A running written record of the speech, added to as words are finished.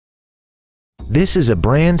This is a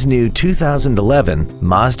brand new 2011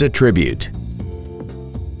 Mazda Tribute.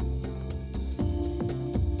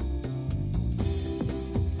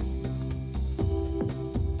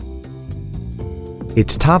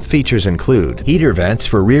 Its top features include heater vents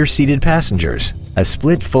for rear-seated passengers, a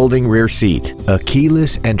split folding rear seat, a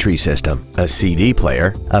keyless entry system, a CD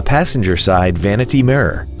player, a passenger-side vanity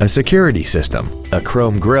mirror, a security system, a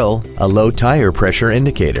chrome grille, a low tire pressure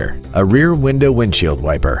indicator, a rear window windshield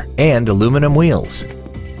wiper, and aluminum wheels.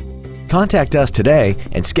 Contact us today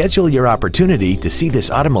and schedule your opportunity to see this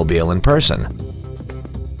automobile in person.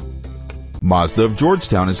 Mazda of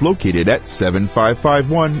Georgetown is located at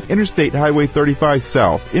 7551 Interstate Highway 35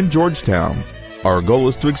 South in Georgetown. Our goal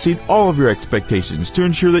is to exceed all of your expectations to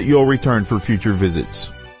ensure that you'll return for future visits.